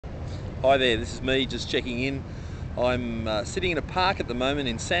Hi there, this is me just checking in. I'm sitting in a park at the moment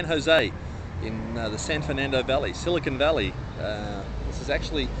in San Jose in the San Fernando Valley, Silicon Valley. This is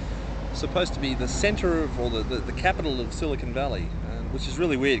actually supposed to be the center of, or the capital of Silicon Valley, which is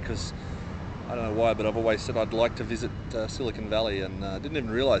really weird because I don't know why, but I've always said I'd like to visit Silicon Valley, and didn't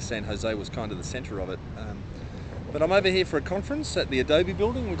even realize San Jose was kind of the center of it. But I'm over here for a conference at the Adobe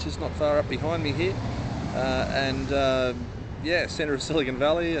building, which is not far up behind me here. Yeah, center of Silicon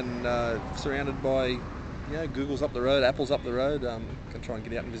Valley, and surrounded by, Google's up the road, Apple's up the road. Can try and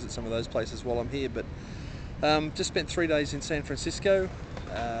get out and visit some of those places while I'm here. But just spent 3 days in San Francisco,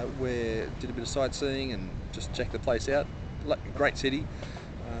 where did a bit of sightseeing and just checked the place out. Great city,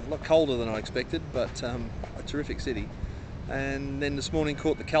 a lot colder than I expected, but a terrific city. And then this morning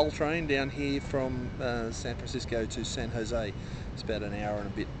caught the Cal train down here from San Francisco to San Jose. It's about an hour and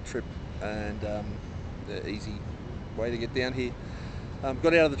a bit trip, and easy way to get down here.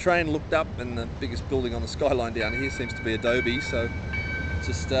 Got out of the train, looked up, and the biggest building on the skyline down here seems to be Adobe, so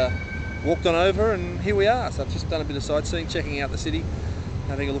just walked on over, and here we are. So I've just done a bit of sightseeing, checking out the city,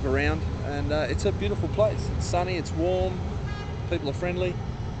 having a look around, and it's a beautiful place. It's sunny, it's warm, people are friendly.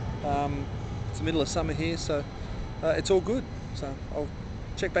 It's the middle of summer here, so it's all good. So I'll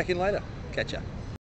check back in later. Catch ya.